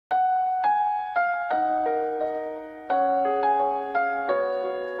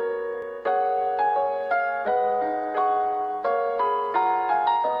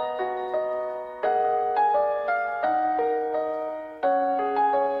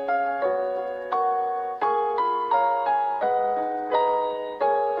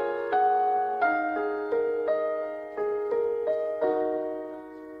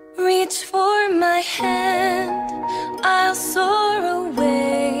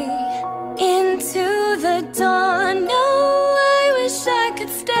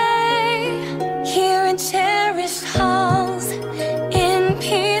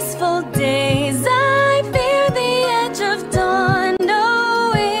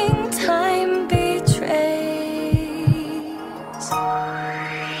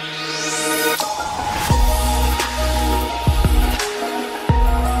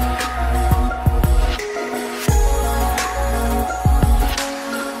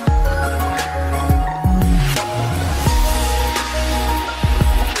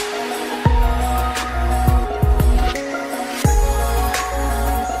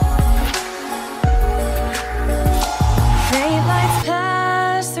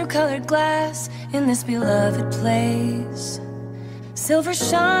colored glass in this beloved place. Silver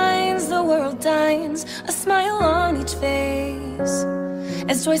shines, the world dines, a smile on each face.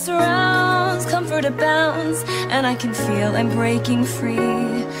 As joy surrounds, comfort abounds, and I can feel I'm breaking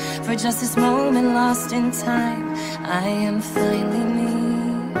free. For just this moment lost in time, I am finally me.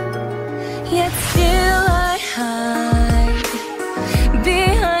 Yet still I hide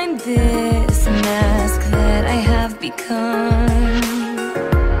behind this mask that I have become.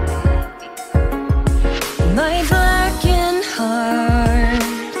 My blackened heart,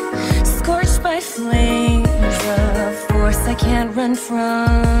 scorched by flames of force I can't run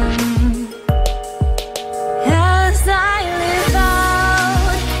from. As I live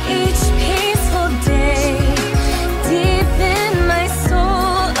out each peaceful day, deep in my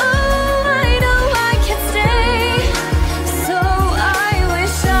soul, oh, I know I can stay. So I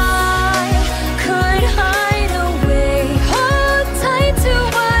wish I could hide away, hold tight to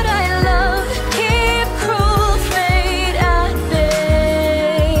what I love, keep cruel fate at bay.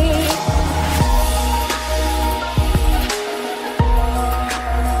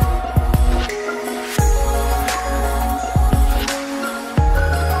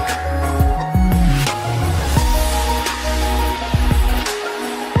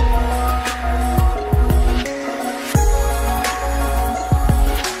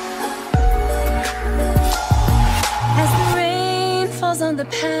 As the rain falls on the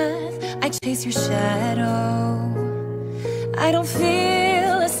path, I chase your shadow. I don't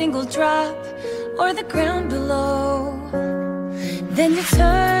feel a single drop or the ground below. Then you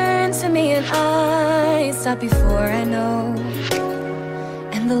turn to me and I stop before I know.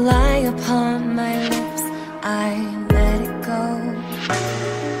 And the lie upon my lips, I let it go.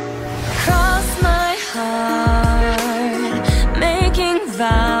 Cross my heart, making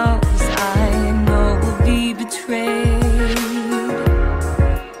vows I know will be betrayed.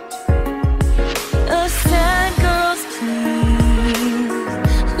 A sad girl's plea,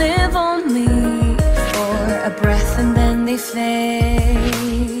 live only for a breath and then they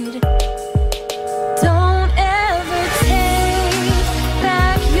fade. Don't ever take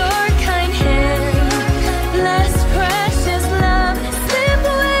back your kind hand, less precious love slip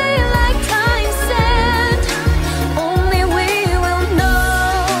away like time sand. Only we will know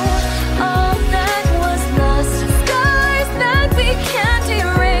all that was lost, scars that we can't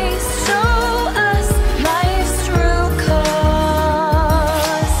erase, show us life's true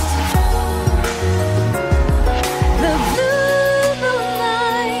cost. The blue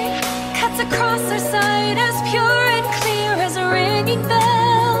moonlight cuts across our sight as pure and clear as a ringing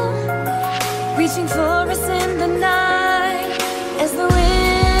bell, reaching for a